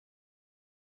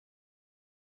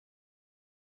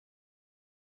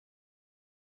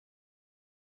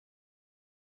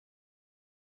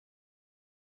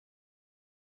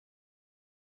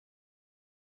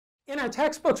In our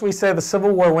textbooks, we say the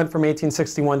Civil War went from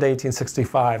 1861 to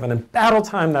 1865, and in battle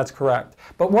time, that's correct.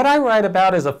 But what I write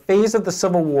about is a phase of the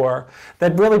Civil War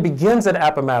that really begins at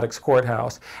Appomattox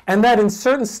Courthouse, and that in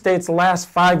certain states lasts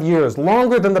 5 years,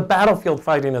 longer than the battlefield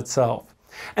fighting itself.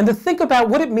 And to think about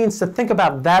what it means to think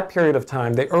about that period of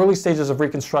time, the early stages of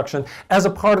Reconstruction, as a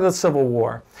part of the Civil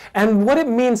War. And what it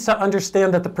means to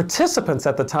understand that the participants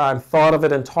at the time thought of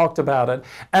it and talked about it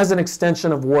as an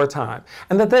extension of wartime.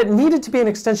 And that that needed to be an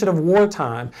extension of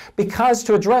wartime because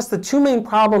to address the two main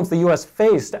problems the U.S.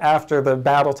 faced after the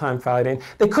battle time fighting,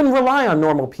 they couldn't rely on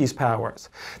normal peace powers.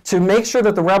 To make sure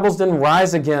that the rebels didn't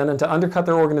rise again and to undercut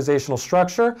their organizational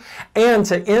structure, and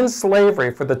to end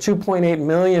slavery for the 2.8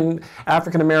 million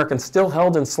African Americans still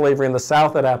held in slavery in the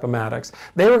South at Appomattox,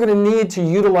 they were going to need to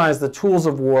utilize the tools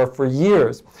of war for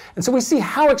years. And so we see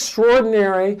how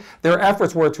extraordinary their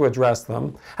efforts were to address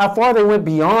them, how far they went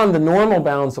beyond the normal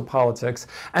bounds of politics,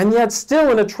 and yet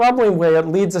still in a troubling way it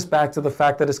leads us back to the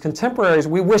fact that as contemporaries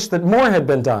we wish that more had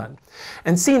been done.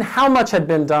 And seeing how much had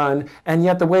been done, and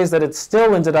yet the ways that it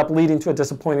still ended up leading to a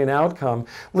disappointing outcome,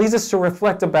 leads us to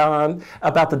reflect about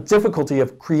the difficulty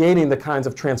of creating the kinds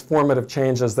of transformative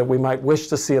changes that we might wish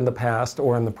to see in the past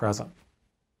or in the present.